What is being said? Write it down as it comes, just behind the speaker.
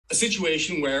a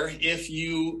situation where if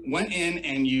you went in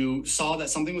and you saw that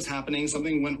something was happening,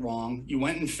 something went wrong, you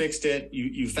went and fixed it,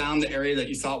 you found the area that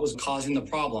you thought was causing the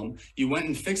problem, you went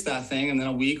and fixed that thing, and then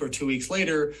a week or 2 weeks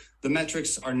later, the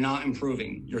metrics are not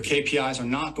improving. Your KPIs are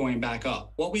not going back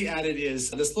up. What we added is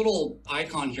this little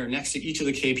icon here next to each of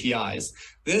the KPIs.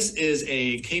 This is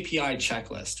a KPI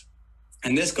checklist.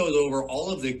 And this goes over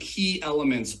all of the key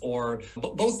elements, or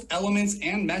both elements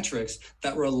and metrics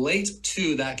that relate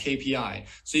to that KPI.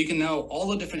 So you can know all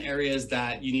the different areas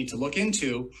that you need to look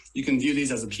into. You can view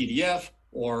these as a PDF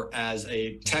or as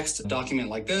a text document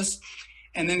like this,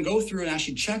 and then go through and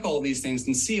actually check all these things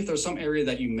and see if there's some area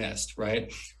that you missed,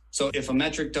 right? So if a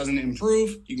metric doesn't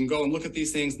improve, you can go and look at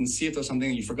these things and see if there's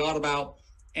something you forgot about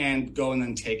and go and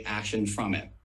then take action from it.